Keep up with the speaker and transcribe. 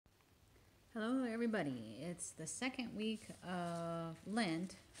Hello, everybody. It's the second week of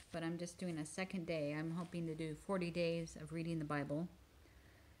Lent, but I'm just doing a second day. I'm hoping to do 40 days of reading the Bible,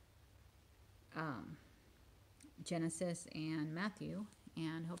 um, Genesis and Matthew,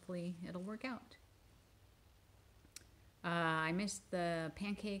 and hopefully it'll work out. I missed the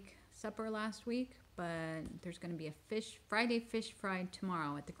pancake supper last week, but there's going to be a Friday fish fry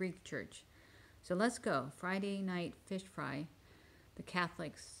tomorrow at the Greek church. So let's go. Friday night fish fry. The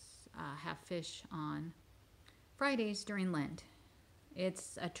Catholics have fish on Fridays during Lent.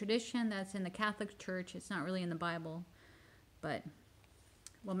 It's a tradition that's in the Catholic Church. It's not really in the Bible, but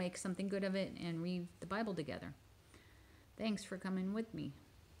we'll make something good of it and read the Bible together. Thanks for coming with me.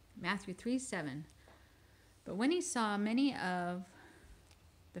 Matthew 3:7. But when he saw many of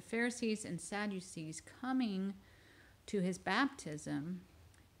the Pharisees and Sadducees coming to his baptism,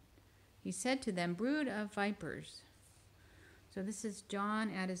 he said to them, "Brood of vipers." So this is John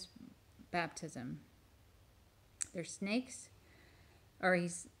at his baptism. There's snakes,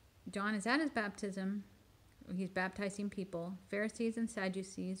 John is at his baptism. He's baptizing people. Pharisees and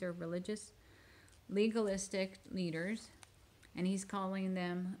Sadducees are religious, legalistic leaders, and he's calling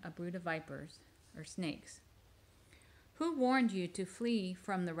them a brood of vipers or snakes. Who warned you to flee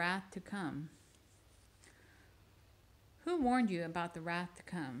from the wrath to come? Who warned you about the wrath to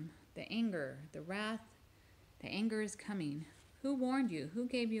come? The anger, the wrath, the anger is coming. Who warned you? Who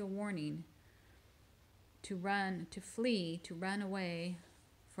gave you a warning to run, to flee, to run away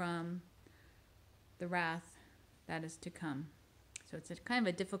from the wrath that is to come? So it's a kind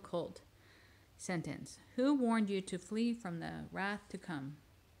of a difficult sentence. Who warned you to flee from the wrath to come?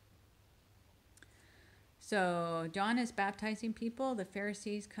 So John is baptizing people. The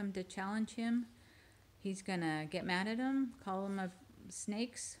Pharisees come to challenge him. He's going to get mad at them, call them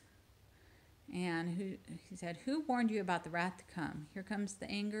snakes. And he said, who warned you about the wrath to come? Here comes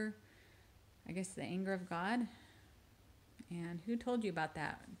the anger, I guess the anger of God. And who told you about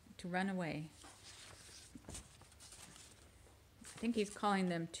that? To run away. I think he's calling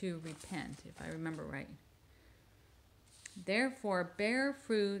them to repent, if I remember right. Therefore, bear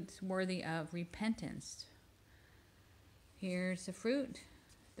fruits worthy of repentance. Here's the fruit.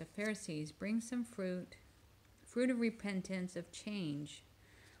 The Pharisees bring some fruit of repentance, of change.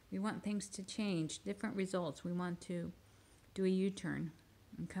 We want things to change, different results. We want to do a U-turn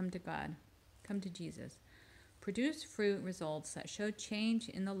and come to God, come to Jesus. Produce fruit results that show change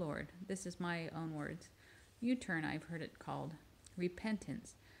in the Lord. This is my own words. U-turn, I've heard it called.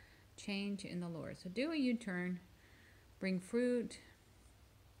 Repentance, change in the Lord. So do a U-turn, bring fruit,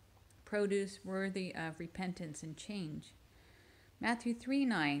 produce worthy of repentance and change. Matthew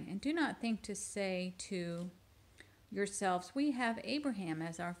 3:9, and do not think to say to yourselves, we have Abraham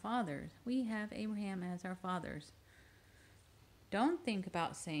as our fathers. We have Abraham as our fathers. Don't think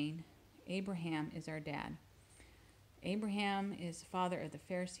about saying Abraham is our dad. Abraham is the father of the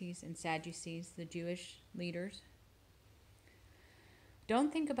Pharisees and Sadducees, the Jewish leaders.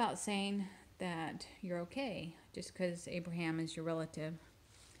 Don't think about saying that you're okay just because Abraham is your relative.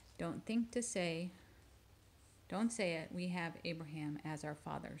 Don't say it, we have Abraham as our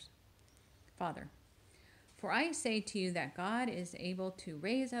father. For I say to you that God is able to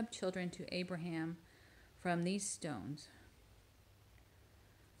raise up children to Abraham from these stones.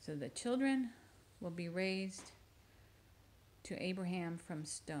 So the children will be raised to Abraham from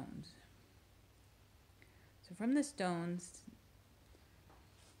stones. So from the stones,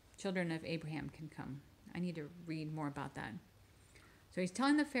 children of Abraham can come. I need to read more about that. So he's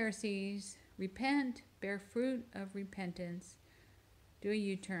telling the Pharisees, repent, bear fruit of repentance, do a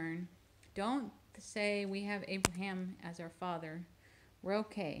U-turn. Don't say we have Abraham as our father. We're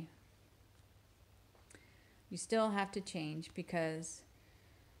okay. You still have to change because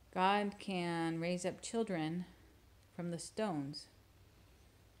God can raise up children from the stones.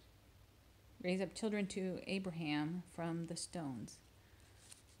 Raise up children to Abraham from the stones.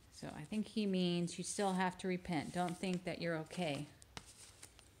 So I think he means you still have to repent. Don't think that you're okay.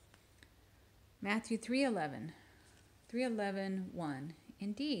 Matthew 3:11,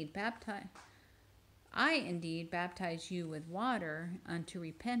 Indeed, I indeed baptize you with water unto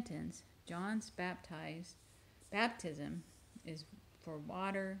repentance. John's baptism is for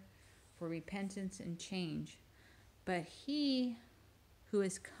water, for repentance and change. But he who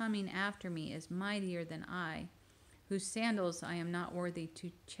is coming after me is mightier than I, whose sandals I am not worthy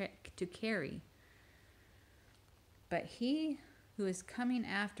to carry. But he who is coming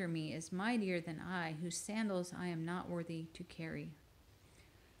after me is mightier than I, whose sandals I am not worthy to carry.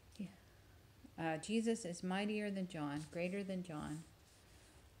 Jesus is mightier than John, greater than John.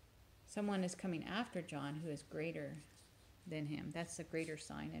 Someone is coming after John who is greater than him. That's a greater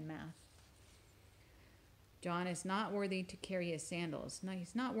sign in math. John is not worthy to carry his sandals. No,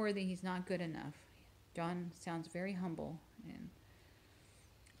 he's not worthy. He's not good enough. John sounds very humble and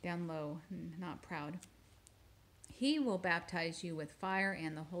down low and not proud. He will baptize you with fire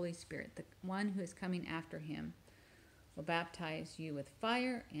and the Holy Spirit. The one who is coming after him will baptize you with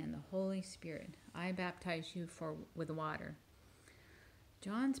fire and the Holy Spirit. I baptize you with water.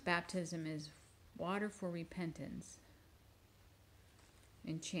 John's baptism is water for repentance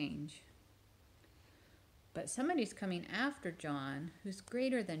and change. But somebody's coming after John who's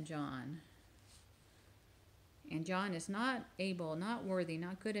greater than John. And John is not able, not worthy,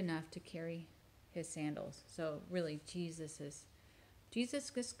 not good enough to carry his sandals. So really, Jesus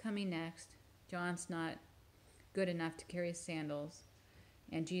is coming next. John's not good enough to carry his sandals.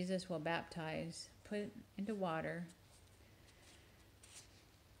 And Jesus will baptize, put into water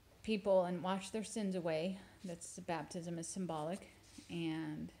people and wash their sins away. That's baptism is symbolic.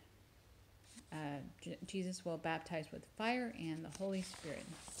 And Jesus will baptize with fire and the Holy Spirit.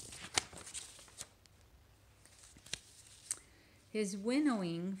 His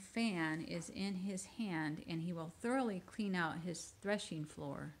winnowing fan is in his hand, and he will thoroughly clean out his threshing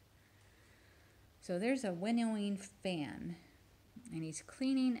floor. So there's a winnowing fan, and he's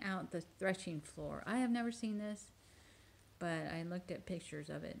cleaning out the threshing floor. I have never seen this, but I looked at pictures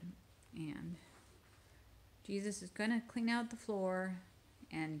of it. And Jesus is going to clean out the floor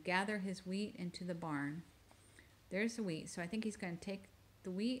and gather his wheat into the barn. There's the wheat. So I think he's going to take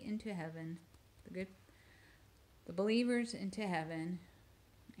the wheat into heaven, the believers into heaven,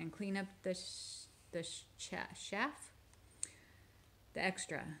 and clean up the chaff, the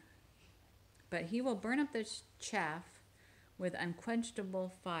extra. But he will burn up the chaff with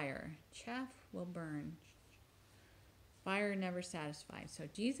unquenchable fire. Chaff will burn. Fire never satisfies. So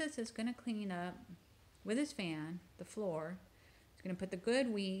Jesus is going to clean up with his fan the floor. He's going to put the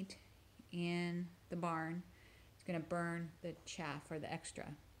good wheat in the barn. He's going to burn the chaff or the extra.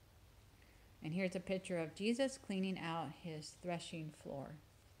 And here's a picture of Jesus cleaning out his threshing floor.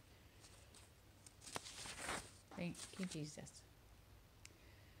 Thank you, Jesus.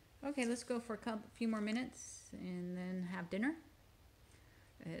 Okay, let's go for a few more minutes and then have dinner.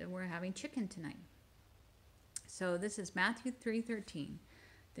 We're having chicken tonight. So this is Matthew 3:13.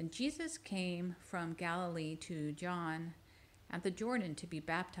 Then Jesus came from Galilee to John at the Jordan to be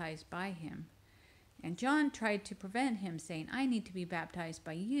baptized by him. And John tried to prevent him, saying, I need to be baptized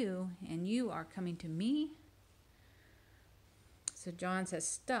by you, and you are coming to me? So John says,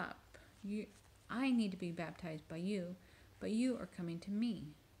 stop. I need to be baptized by you, but you are coming to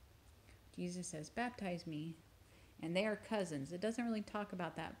me. Jesus says, baptize me. And they are cousins. It doesn't really talk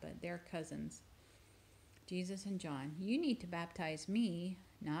about that, but they're cousins. Jesus and John. You need to baptize me,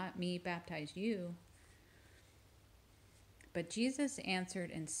 not me baptize you. But Jesus answered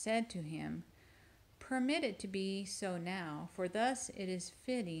and said to him, permit it to be so now, for thus it is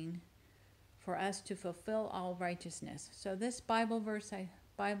fitting for us to fulfill all righteousness. So this Bible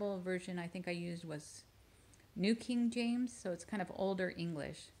version I think I used was New King James, so it's kind of older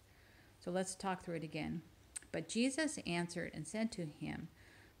English. So let's talk through it again. But Jesus answered and said to him,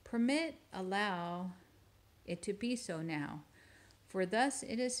 allow it to be so now, for thus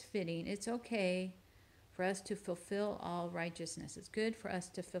it is fitting, it's okay for us to fulfill all righteousness. It's good for us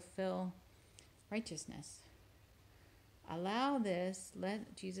to fulfill righteousness. Allow this,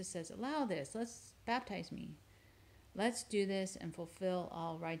 Jesus says, allow this, let's baptize me. Let's do this and fulfill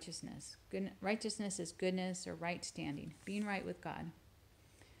all righteousness. Righteousness is goodness or right standing, being right with God.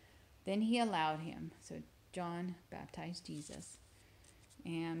 Then he allowed him. So John baptized Jesus.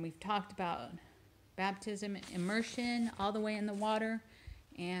 And we've talked about baptism, immersion, all the way in the water,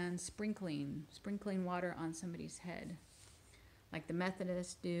 and sprinkling water on somebody's head, like the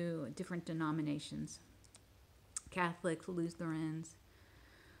Methodists do, different denominations, Catholics, Lutherans.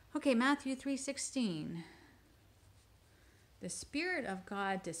 Okay, Matthew 3:16. The Spirit of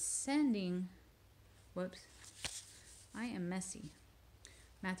God descending, I am messy.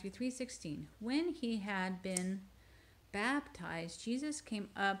 Matthew 3:16. When he had been baptized, Jesus came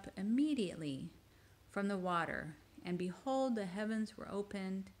up immediately from the water, and behold, the heavens were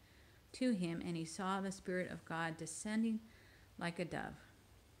opened to him, and he saw the Spirit of God descending like a dove.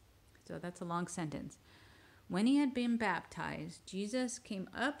 So that's a long sentence. When he had been baptized, Jesus came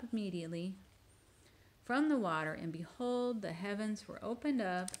up immediately from the water, and behold, the heavens were opened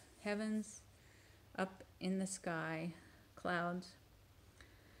up, heavens up in the sky, clouds.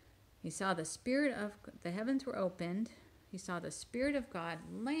 He saw the heavens were opened. He saw the Spirit of God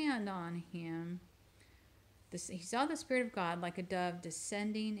land on him. He saw the Spirit of God like a dove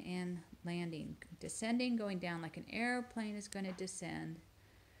descending and landing. Descending, going down like an airplane is going to descend.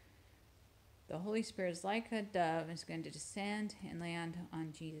 The Holy Spirit is like a dove and is going to descend and land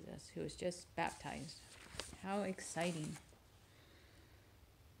on Jesus, who was just baptized. How exciting.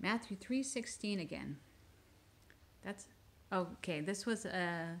 Matthew 3:16 again. That's okay. This was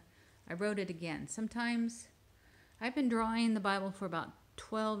I wrote it again. Sometimes I've been drawing the Bible for about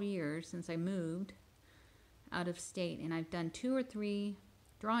 12 years since I moved out of state, and I've done 2 or 3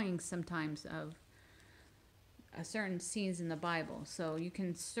 drawings sometimes of a certain scenes in the Bible. So you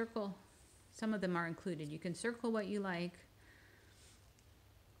can circle, some of them are included. You can circle what you like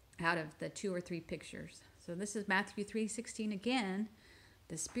out of the 2 or 3 pictures. So this is Matthew 3:16 again.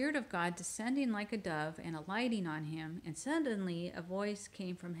 The Spirit of God descending like a dove and alighting on him, and suddenly a voice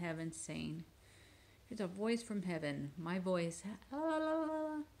came from heaven saying, here's a voice from heaven. My voice,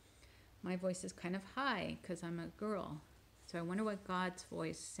 my voice is kind of high because I'm a girl. So I wonder what God's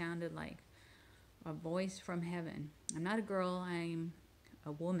voice sounded like. A voice from heaven. I'm not a girl, I'm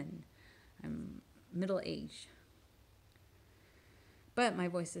a woman. I'm middle-aged. But my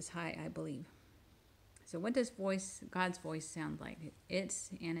voice is high, I believe. So what does God's voice sound like? It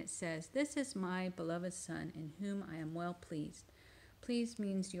says, "This is my beloved Son, in whom I am well pleased." Pleased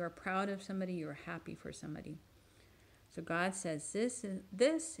means you are proud of somebody, you are happy for somebody. So God says,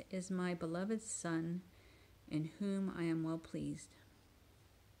 this is my beloved Son, in whom I am well pleased.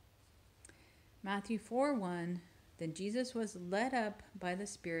 Matthew 4:1, then Jesus was led up by the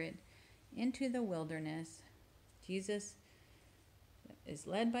Spirit into the wilderness. Jesus is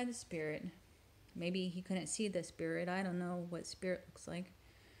led by the Spirit. Maybe he couldn't see the Spirit. I don't know what Spirit looks like.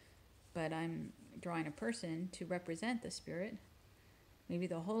 But I'm drawing a person to represent the Spirit. Maybe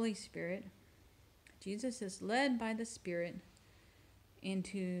the Holy Spirit. Jesus is led by the Spirit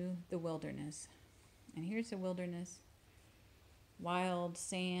into the wilderness. And here's the wilderness. Wild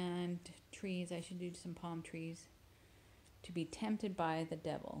sand, trees. I should do some palm trees. To be tempted by the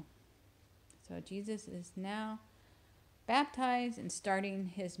devil. So Jesus is now baptized and starting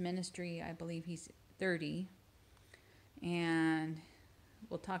his ministry. I believe he's 30. And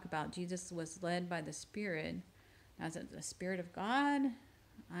we'll talk about Jesus was led by the Spirit. Now, is it the Spirit of God?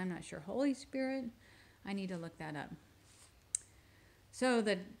 I'm not sure. Holy Spirit? I need to look that up. So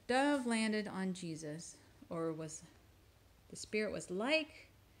the dove landed on Jesus, or the Spirit was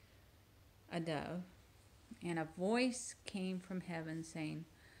like a dove, and a voice came from heaven saying,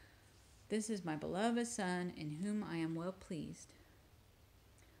 "This is my beloved Son, in whom I am well pleased."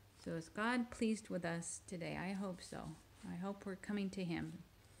 So is God pleased with us today? I hope so. I hope we're coming to him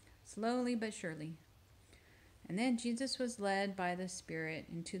slowly but surely. And then Jesus was led by the Spirit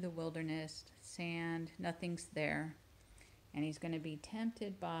into the wilderness, sand, nothing's there. And he's going to be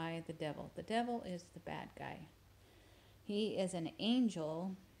tempted by the devil. The devil is the bad guy. He is an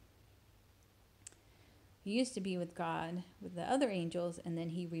angel. He used to be with God, with the other angels, and then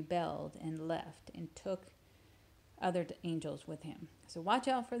he rebelled and left and took other angels with him. So watch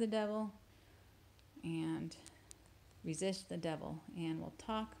out for the devil and resist the devil. And we'll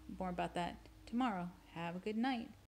talk more about that tomorrow. Have a good night.